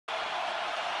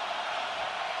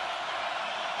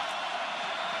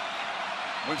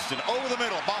Winston over the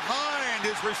middle, behind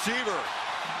his receiver.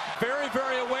 Very,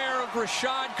 very aware of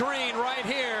Rashad Green right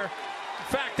here. In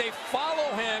fact, they follow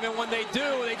him, and when they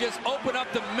do, they just open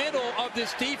up the middle of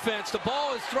this defense. The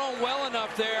ball is thrown well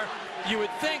enough there. You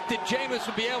would think that Jameis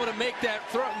would be able to make that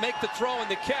make the throw and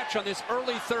the catch on this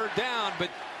early third down, but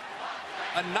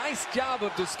a nice job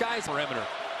of disguise perimeter.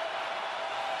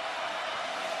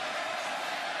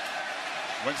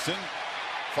 Winston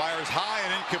fires high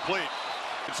and incomplete.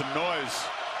 Get some noise.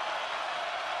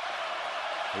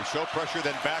 They show pressure,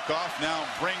 then back off. Now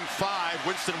bring 5.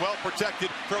 Winston well protected.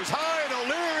 Throws high, and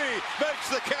O'Leary makes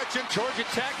the catch. And Georgia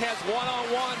Tech has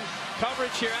one-on-one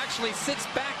coverage here. Actually sits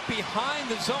back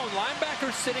behind the zone.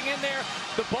 Linebacker sitting in there.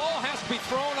 The ball has to be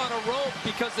thrown on a rope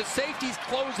because the safety's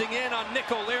closing in on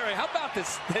Nick O'Leary. How about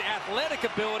this, the athletic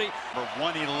ability? Number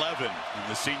 111 in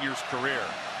the senior's career.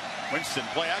 Winston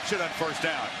play action on first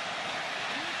down.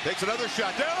 Takes another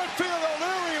shot downfield.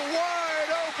 O'Leary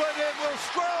wide open and will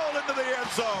stroll into the end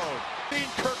zone.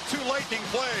 Kirk, 2 lightning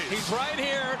plays. He's right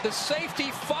here. The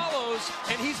safety follows,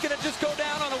 and he's going to just go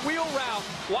down on a wheel route.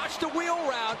 Watch the wheel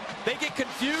route. They get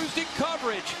confused in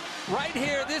coverage. Right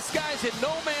here, this guy's in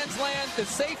no man's land. The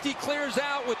safety clears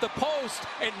out with the post,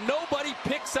 and nobody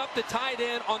picks up the tight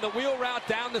end on the wheel route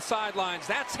down the sidelines.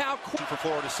 That's how quick. For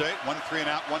Florida State, 1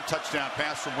 3-and-out, 1 touchdown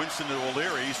pass from Winston to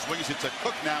O'Leary. He swings it to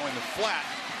Cook now in the flat.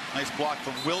 Nice block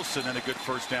from Wilson and a good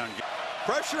first down.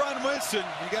 Pressure on Winston.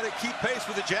 You got to keep pace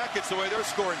with the Jackets the way they're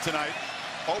scoring tonight.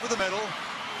 Over the middle.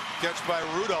 Catch by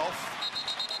Rudolph.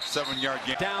 7-yard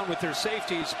gain. Down with their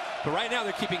safeties. But right now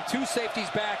they're keeping 2 safeties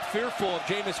back, fearful of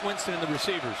Jameis Winston and the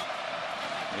receivers.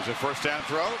 There's a first down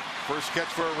throw. First catch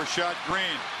for Rashad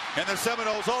Green. And the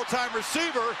Seminoles all-time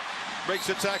receiver breaks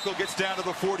the tackle, gets down to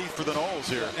the 40 for the Noles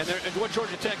here. And what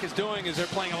Georgia Tech is doing is they're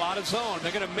playing a lot of zone.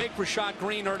 They're going to make Rashad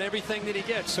Green earn everything that he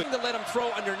gets. So to let him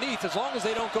throw underneath as long as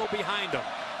they don't go behind him.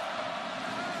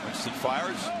 Winston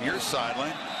fires near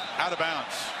sideline, out of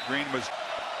bounds. Green was.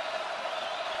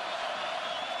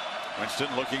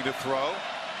 Winston looking to throw.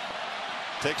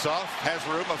 Takes off, has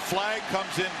room. A flag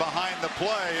comes in behind the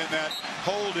play, and that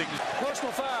holding.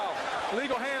 Personal foul.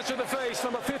 Legal hands to the face.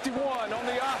 Number 51 on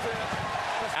the offense.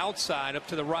 Outside up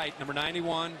to the right, number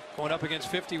 91 going up against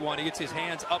 51. He gets his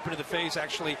hands up into the face,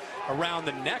 actually around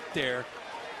the neck there.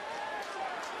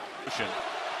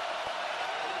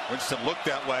 Winston looked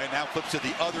that way, now flips to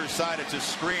the other side. It's a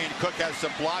screen. Cook has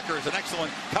some blockers, an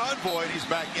excellent convoy, and he's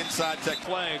back inside Tech.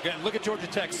 Play again. Look at Georgia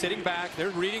Tech sitting back. They're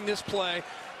reading this play.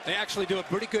 They actually do a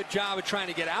pretty good job of trying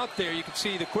to get out there. You can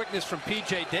see the quickness from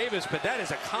P.J. Davis, but that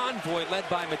is a convoy led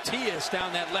by Matias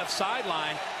down that left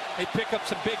sideline. They pick up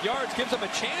some big yards, gives them a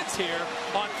chance here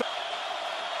on.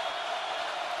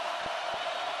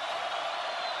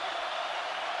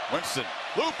 Winston,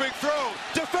 looping throw,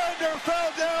 defender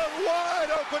fell down, wide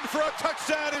open for a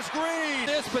touchdown is Green.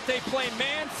 But they play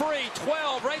man free,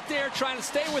 12 right there, trying to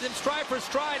stay with him stride for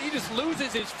stride. He just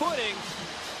loses his footing,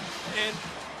 and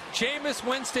Jameis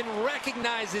Winston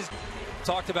recognizes.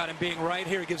 Talked about him being right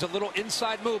here. He gives a little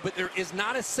inside move, but there is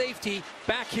not a safety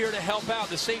back here to help out.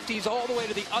 The safety's all the way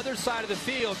to the other side of the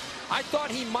field. I thought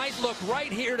he might look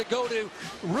right here to go to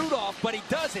Rudolph, but he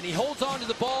doesn't. He holds on to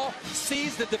the ball,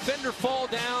 sees the defender fall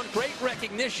down. Great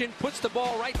recognition, puts the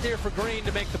ball right there for Green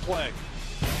to make the play.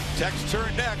 Tech's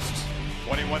turn next.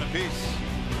 21 apiece.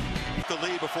 The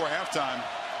lead before halftime.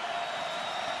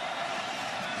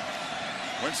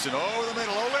 Winston over the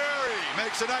middle. O'Leary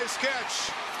makes a nice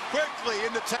catch. Quickly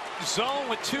in the zone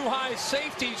with 2 high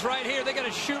safeties right here. They got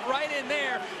to shoot right in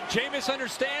there. Jameis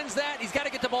understands that. He's got to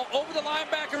get the ball over the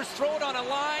linebackers, throw it on a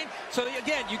line. So that,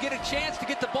 again, you get a chance to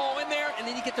get the ball in there, and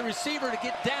then you get the receiver to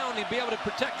get down and be able to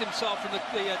protect himself from the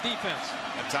defense.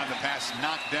 And time to pass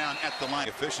knocked down at the line.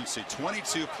 Efficiency,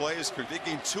 22 plays,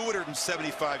 predicting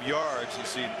 275 yards. You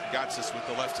see Gotsis with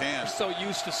the left hand. So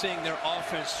used to seeing their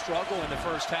offense struggle in the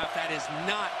first half. That has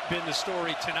not been the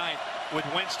story tonight with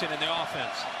Winston in the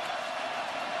offense.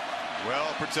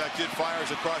 Well protected, fires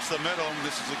across the middle.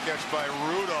 This is a catch by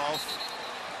Rudolph.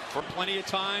 For plenty of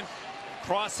time.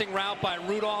 Crossing route by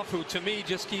Rudolph, who to me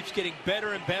just keeps getting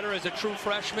better and better as a true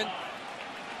freshman.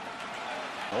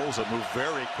 Noles have moved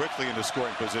very quickly into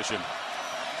scoring position.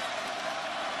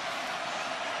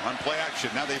 On play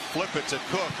action, now they flip it to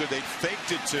Cook, who they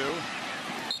faked it to.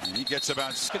 And he gets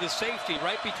about. Look at the safety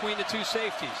right between the 2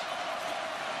 safeties.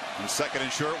 And second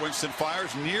and short, Winston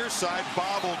fires near side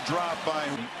bobble drop by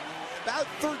about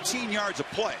 13 yards of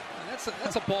play.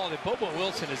 That's a ball that Bobo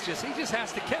Wilson he just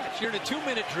has to catch. You're in a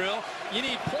 2-minute drill. You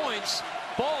need points.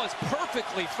 Ball is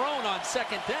perfectly thrown on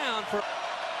second down for.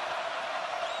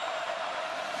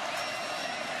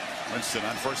 Winston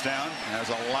on first down has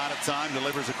a lot of time,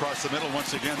 delivers across the middle.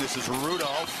 Once again, this is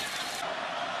Rudolph.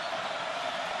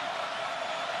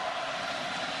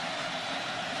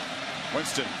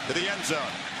 Winston to the end zone,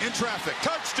 in traffic,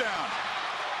 touchdown.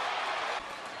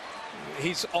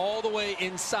 He's all the way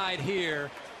inside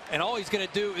here, and all he's going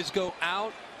to do is go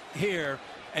out here,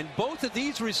 and both of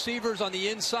these receivers on the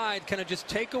inside kind of just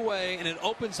take away, and it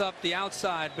opens up the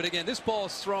outside. But again, this ball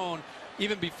is thrown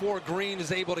even before Green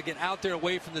is able to get out there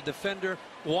away from the defender.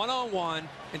 One-on-one,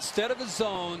 instead of a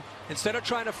zone, instead of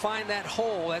trying to find that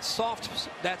hole, that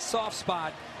soft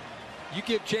spot, you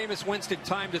give Jameis Winston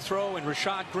time to throw, and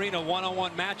Rashad Green a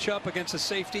one-on-one matchup against a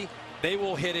safety. They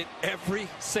will hit it every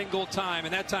single time.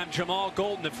 And that time, Jamal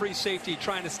Golden, the free safety,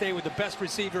 trying to stay with the best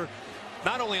receiver,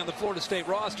 not only on the Florida State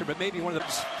roster, but maybe one of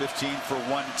the 15 for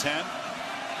 110.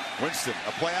 Winston,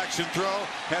 a play action throw,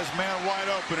 has man wide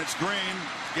open. It's Green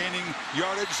gaining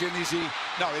yardage, and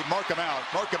they mark him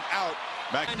out.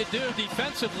 Back trying to do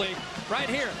defensively right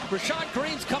here. Rashad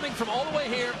Green's coming from all the way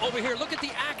here over here. Look at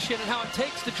the action and how it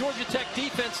takes the Georgia Tech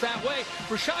defense that way.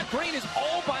 Rashad Green is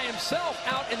all by himself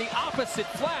out in the opposite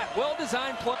flat.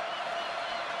 Well-designed play.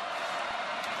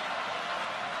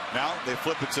 Now they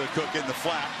flip it to Cook in the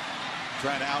flat,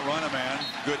 trying to outrun a man.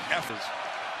 Good efforts.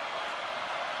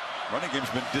 Running game's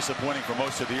been disappointing for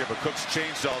most of the year, but Cook's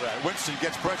changed all that. Winston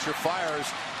gets pressure,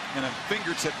 fires, and a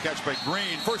fingertip catch by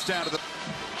Green. First down to the...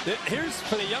 Here's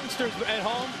for the youngsters at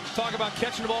home. Talk about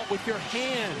catching the ball with your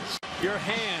hands. Your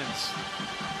hands.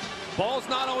 Ball's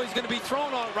not always going to be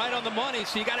thrown right on the money,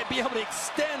 so you got to be able to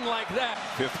extend like that.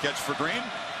 Fifth catch for Green.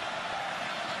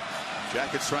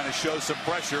 Jackets trying to show some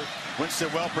pressure.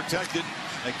 Winston well protected.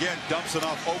 Again, dumps it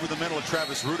off over the middle of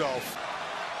Travis Rudolph.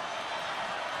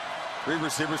 Three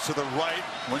receivers to the right.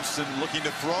 Winston looking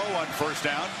to throw on first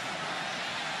down.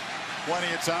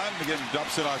 Plenty of time. Again,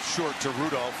 dumps it off short to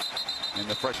Rudolph. And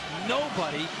the fresh.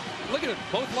 Nobody. Look at it.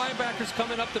 Both linebackers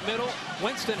coming up the middle.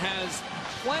 Winston has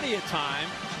plenty of time.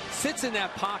 Sits in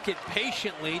that pocket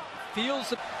patiently. Feels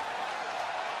the...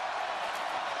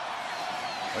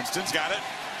 Winston's got it.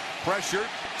 Pressure.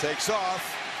 Takes off.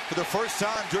 For the first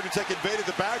time, Georgia Tech invaded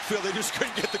the backfield. They just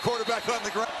couldn't get the quarterback on the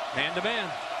ground. Man to man.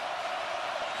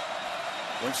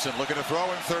 Winston looking to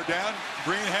throw in third down.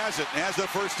 Green has it. Has the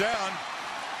first down.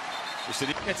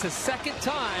 It's the second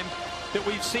time that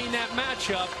we've seen that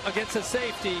matchup against a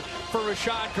safety for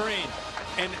Rashad Green.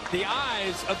 And the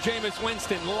eyes of Jameis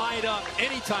Winston light up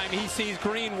anytime he sees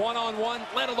Green one-on-one,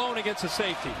 let alone against a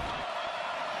safety.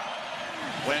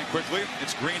 Playing quickly.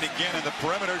 It's Green again in the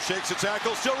perimeter. Shakes a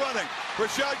tackle. Still running.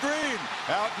 Rashad Green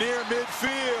out near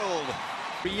midfield.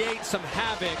 Create some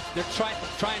havoc. They're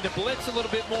trying to blitz a little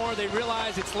bit more. They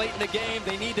realize it's late in the game.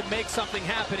 They need to make something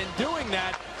happen. In doing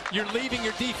that, you're leaving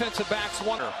your defensive backs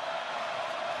wonder.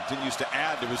 Continues to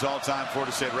add to his all-time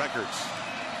Florida State records.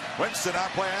 Winston on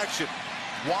play action.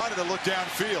 Wanted to look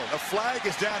downfield. A flag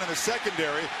is down in the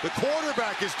secondary. The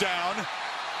quarterback is down.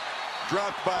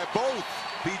 Dropped by both.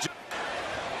 BJ.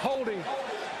 Holding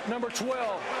number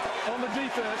 12 on the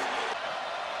defense.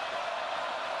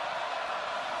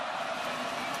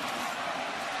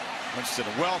 Winston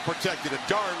well protected. A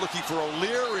dart looking for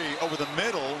O'Leary over the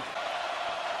middle.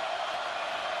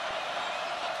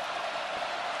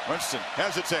 Winston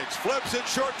hesitates, flips it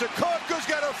short to Cook, who's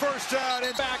got a first down.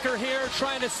 And backer here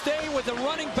trying to stay with the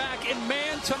running back in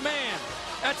man-to-man.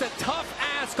 That's a tough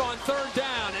ask on third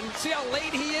down. And see how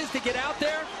late he is to get out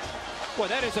there? Boy,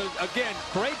 that is, again,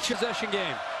 great possession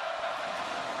game.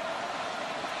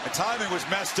 The timing was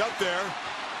messed up there.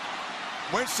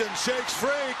 Winston shakes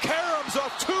free, caroms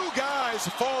off two guys,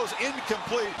 falls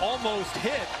incomplete. Almost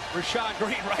hit Rashad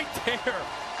Green right there.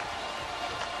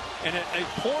 And a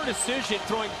poor decision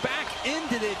throwing back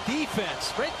into the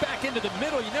defense, right back into the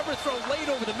middle. You never throw late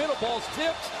over the middle. Ball's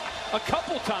tipped a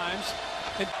couple times.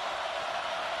 And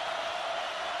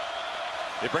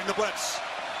they bring the blitz.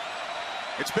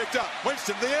 It's picked up.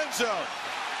 Winston, the end zone.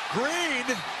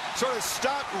 Green sort of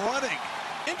stopped running.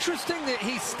 Interesting that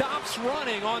he stops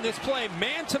running on this play.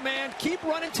 Man-to-man, keep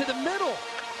running to the middle.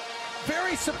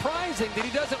 Very surprising that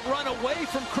he doesn't run away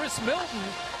from Chris Milton.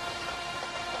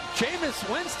 Jameis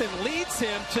Winston leads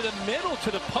him to the middle, to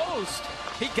the post.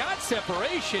 He got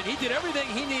separation. He did everything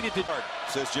he needed to do.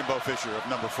 Says Jimbo Fisher of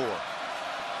number 4.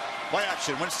 Play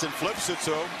action. Winston flips it,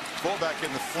 so fullback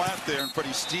in the flat there, and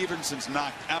Freddie Stevenson's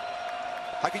knocked out.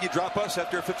 How can you drop us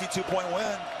after a 52-point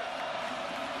win?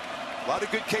 A lot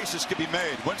of good cases could be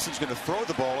made. Winston's going to throw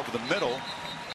the ball over the middle.